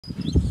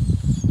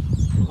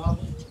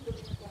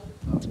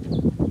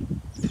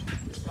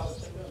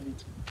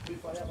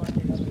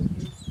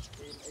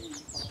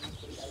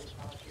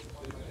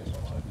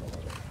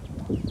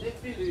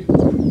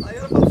Aí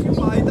era pra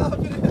filmar, aí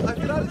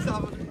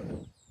viralizava.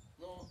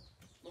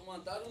 Não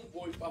mandaram um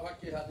boi pra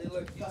vaquejar dele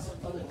aqui.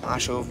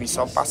 Acho eu vim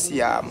só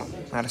passear, mano.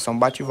 Era só um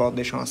bate e volta,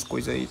 deixar umas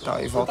coisas aí e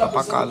tal, e voltar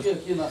pra casa.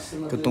 Que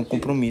eu tenho um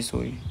compromisso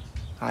hoje.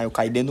 Aí eu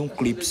caí dentro de um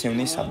clipe sem eu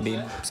nem saber,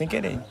 mano. Sem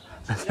querer.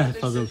 Vai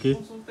fazer o quê?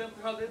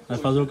 Vai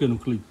fazer o quê no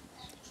clipe?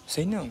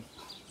 Sei não.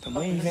 Tamo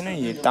aí vendo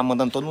aí. Ele tá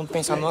mandando todo mundo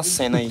pensar numa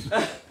cena aí.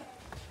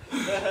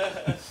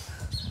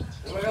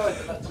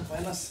 Estamos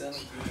fazendo a cena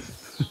aqui.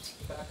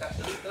 A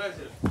caixa de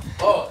traseiro.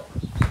 Ó,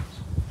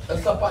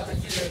 essa parte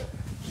aqui, né?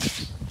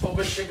 O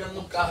ver chegando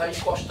no carro aí,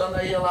 encostando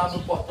aí, ela abre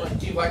o portão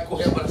aqui, vai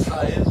correr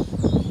abraçar ele,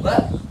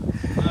 né?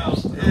 Não,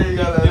 ei,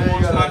 galera,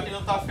 demonstrar que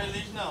não tá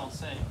feliz não,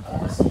 sem.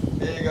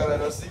 Ei,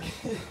 galera, é o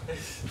seguinte.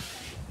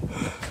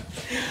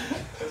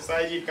 Eu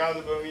saí de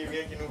casa pra mim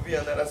vir aqui no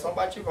Vianna, era só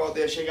bate e volta,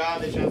 ia chegar,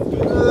 deixar as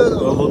coisas.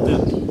 Qual é o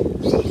roteiro?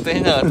 Não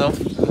tem não, então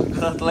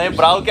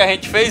lembrar o que a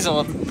gente fez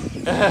ontem.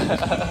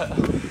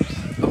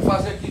 Vamos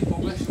fazer aqui, vou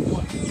ver se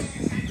for.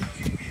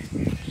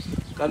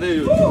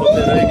 Cadê o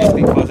roteiro aí que a gente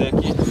tem que fazer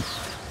aqui?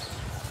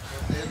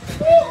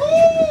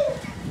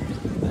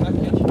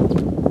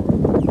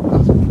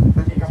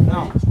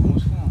 Não,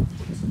 música não.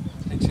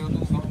 Tem que ser o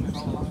do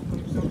vamos lá.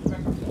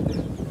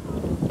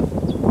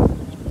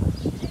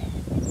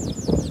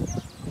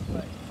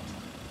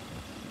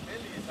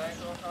 Beleza, aí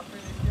eu vou ficar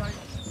feliz de aí.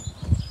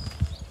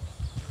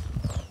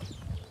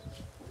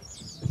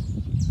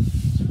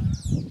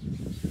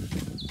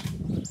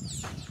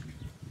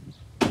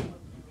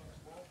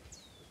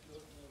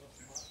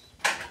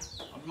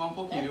 Vamos arrumar um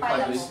pouquinho, viu,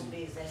 pai?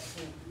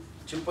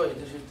 Tipo aí,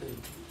 deixa jeito aí.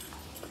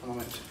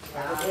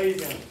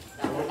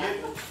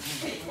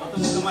 Bota a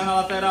música mais na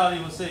lateral ali,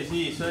 vocês.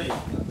 Isso aí.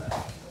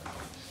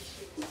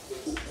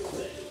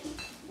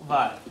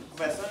 Vai.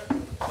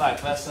 Vai,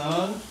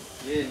 conversando.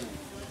 E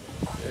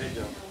aí,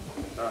 John?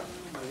 Tá.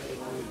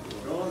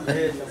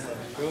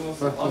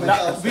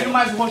 Vira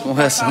mais o rosto.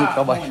 Conversando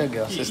com a baixa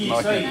guerra, vocês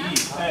Isso aí,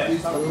 isso. É,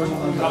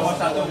 pra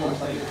mostrar teu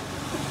rosto aí.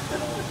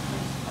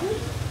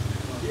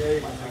 E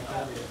aí?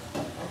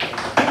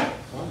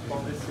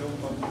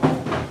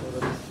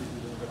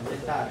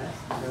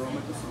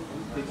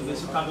 Tem que ver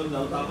se o cabelo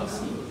dela tava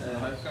assim.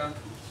 Vai ficar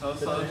só.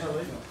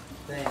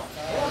 Tem.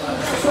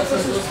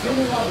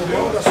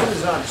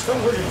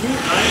 Estamos hoje aqui,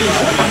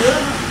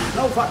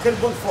 na Vaqueiro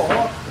Bando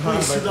Forró,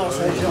 conhecido da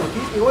nossa região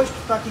aqui, e hoje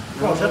está aqui com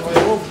o projeto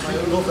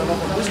novo da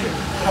Nova Música,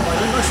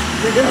 trabalhando, nós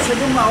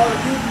chegamos na hora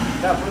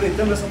aqui,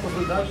 aproveitando essa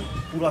oportunidade,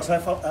 o Laçai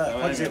vai falar,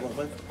 pode dizer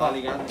agora, Tá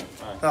ligado?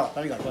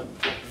 Tá ligado, pode.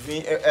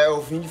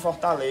 Eu vim de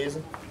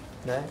Fortaleza,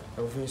 né?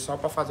 Eu vim só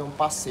pra fazer um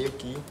passeio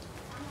aqui.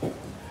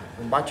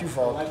 Um bate e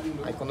volta.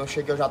 Aí quando eu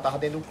cheguei eu já tava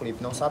dentro do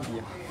clipe, não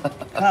sabia.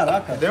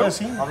 Caraca, entendeu?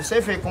 Assim? Pra você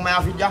ver como é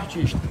a vida de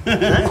artista.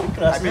 Né?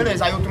 Aí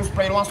beleza, aí eu trouxe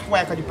pra ele umas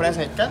cuecas de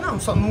presente. Quer não,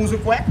 só não usa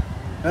cueca.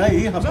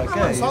 Aí, rapaz, Não, que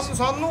é só, isso?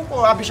 só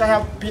no, a bicha já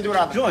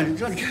pendurada. Johnny,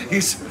 que é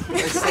isso?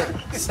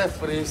 Isso é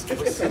fresco.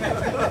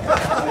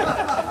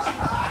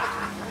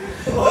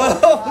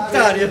 Ô,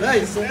 putaria, não é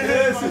isso?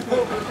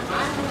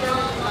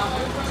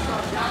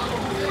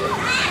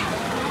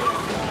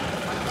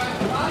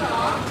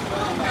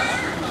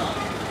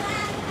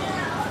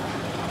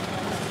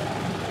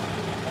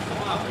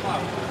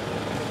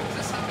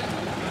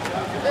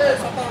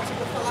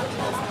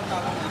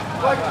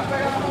 Pode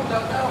pegar na mão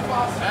dela, ela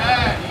passa.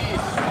 É,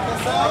 isso.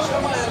 Aí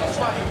chama ela,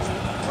 sua rede.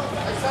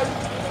 Aí sai,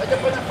 aí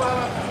depois ela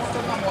fala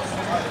mostrando na moto.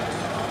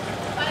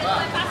 Vai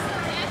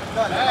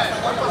passando, né?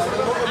 Vai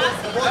passando.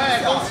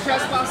 Como se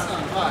estivesse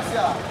passando.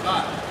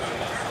 Vai.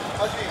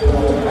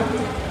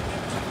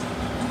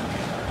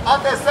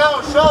 Atenção,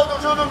 show do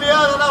Júnior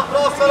Vianna na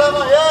Praça da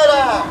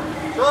Mangueira!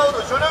 Show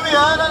do Júnior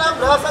Vianna na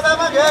Praça da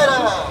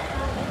Mangueira!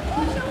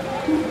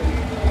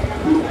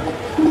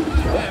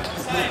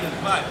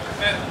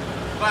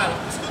 Vai,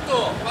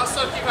 escutou.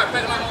 Passou aqui, vai,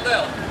 pega na mão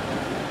dela.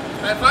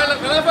 Vai,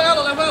 leva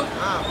ela.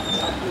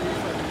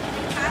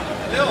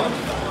 Entendeu?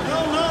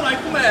 Não, aí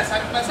começa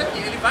aqui.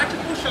 Ele vai te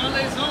puxando,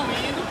 eles vão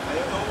indo. Aí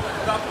eu vou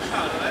dar uma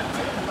puxada, né?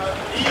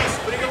 Isso,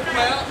 briga com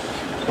ela.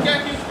 Tu quer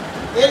que...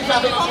 Ele já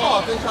vem com a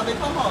moto,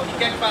 E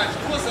quer que faz?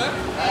 Duas, né?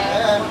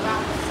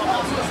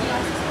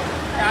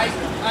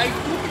 Aí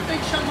tu que tem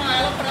que chamar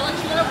ela pra ela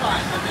te levar,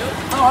 entendeu?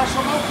 Não, vai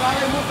chamar o cara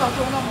e montar o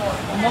carro na moto.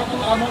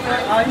 A moto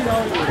aí não,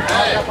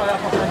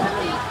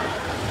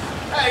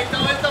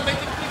 Então ele também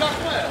tem que brigar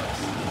com ela.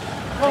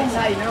 Não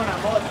sai não na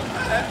moto?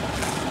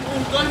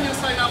 Os dois iam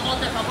sair na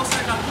moto e acabou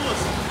saindo as duas.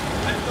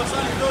 Aí ficou só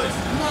os dois.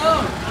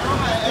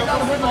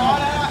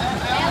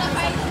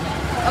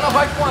 Ela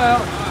vai com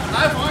ela.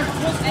 Aí vão as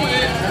duas com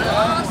ele.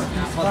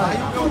 Aí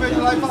eu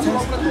vejo lá e passo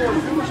logo pra tu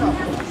olho, viu, chapa?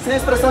 Sem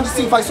expressão de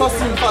sim, faz só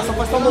sim, só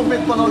faz só um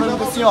movimento quando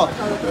olhando assim, ó.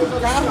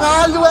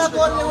 Caralho, é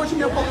agora, é hoje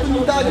minha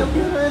oportunidade, eu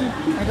quero ele.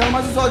 Regala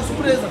mais os olhos,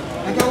 surpresa.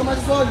 Regala mais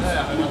os olhos.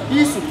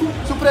 Isso,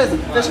 surpresa,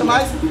 fecha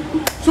mais.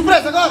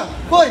 Surpresa agora,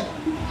 foi.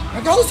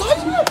 Regala os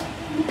olhos, meu.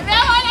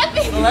 Meu olho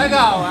é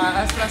Legal,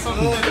 a expressão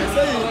do dedo. Isso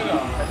aí.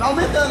 Tá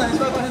aumentando, a gente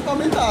vai fazendo pra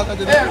aumentar, tá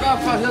entendendo? É, agora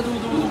fazer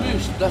do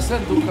bicho, da cena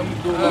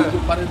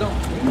do paredão.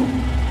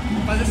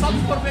 Fazer só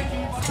dos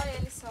porbequinhos. Só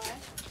ele só,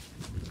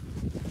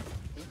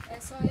 é? É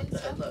só ele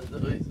só. Nós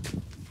dois.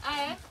 Ah,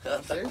 é?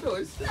 Tem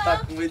dois. Você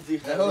tá com medo de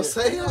É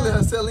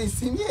você lá em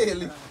cima e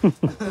ele.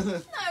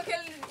 Não, é que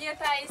ele ia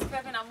estar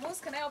escrevendo a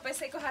música, né? Eu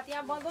pensei que eu já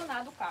tinha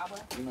abandonado o cabo.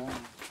 Não.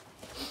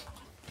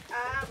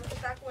 Ah, você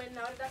tá com ele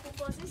na hora da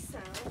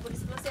composição. Por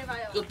isso que você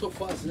vai, ó. Eu tô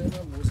fazendo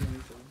a música,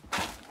 então.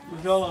 O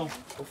violão.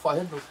 Tô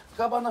fazendo.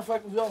 Acabar na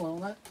faz com violão,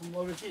 né?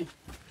 Vamos aqui.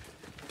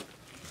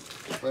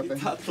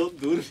 Tá todo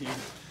duro, filho.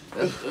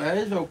 É,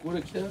 velho, o cura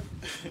aqui é.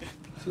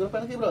 Segura a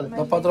perna aqui, brother. Não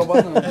dá pra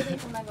trabalhar, não. Eu dei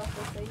com um negócio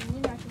desse aí,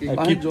 menino, acho que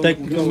Equipe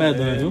técnica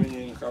medonha, viu?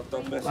 Menino, o cabo tá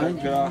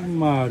pensando graça.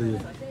 Maria.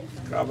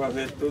 Acaba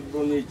vendo tudo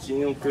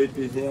bonitinho, um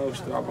clipezinho aos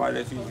trabalhos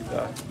aqui que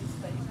dá.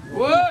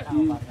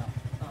 Oi!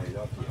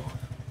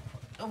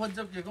 Eu vou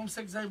dizer o quê? Como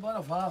você quiser ir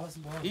embora, vá-se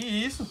embora.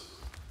 E isso?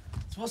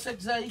 Se você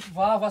quiser ir,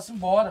 vá-se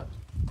embora.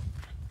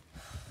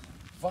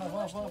 Vá-se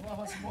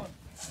embora.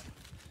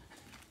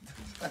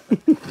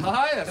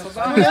 Ai, só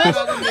dá uma não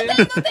respirada nele.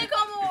 não tem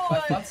como.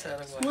 Fala sério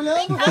agora. Esculhando,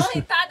 Tem que estar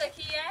sentado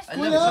aqui, é?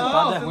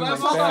 Não, você vai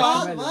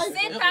falar. vai.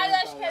 Sentado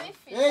acho que é difícil.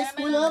 Ei, né? Mas-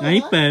 esculhando. É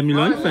em pé,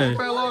 melhor em pé.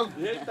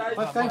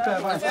 Vai ficar em pé,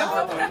 vai.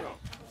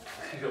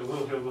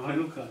 Jogou, vai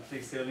no canto, tem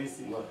que ser ali em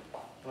cima.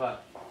 Vai.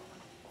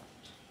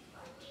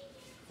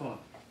 Pronto,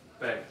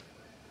 pega.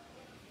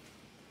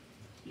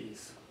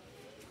 Isso.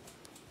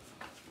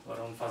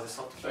 Agora vamos fazer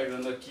só tu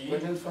pegando aqui.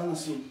 Pegando e fazendo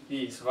assim.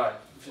 Isso, vai.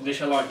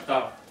 Deixa logo que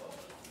tá.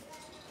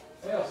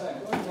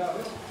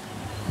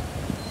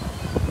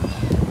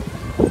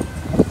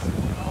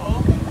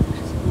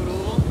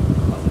 Segurou.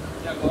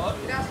 E agora?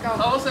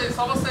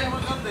 Só vocês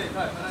mandando dele.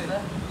 Vai,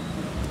 peraí.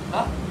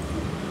 Tá?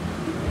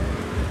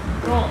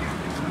 Pronto.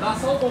 Dá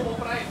só o bombom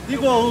pra ele.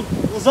 Digo,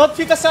 os outros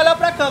ficam se olhando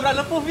pra câmera,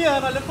 olhando pro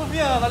Vianna, olhando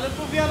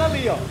pro Vianna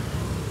ali, ó.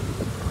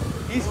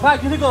 Isso, vai,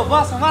 desligou,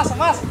 massa.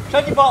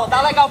 Show de bola,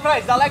 dá legal pra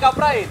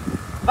ele.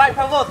 Vai,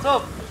 por favor,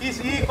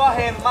 isso,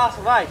 correndo,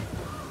 massa, vai.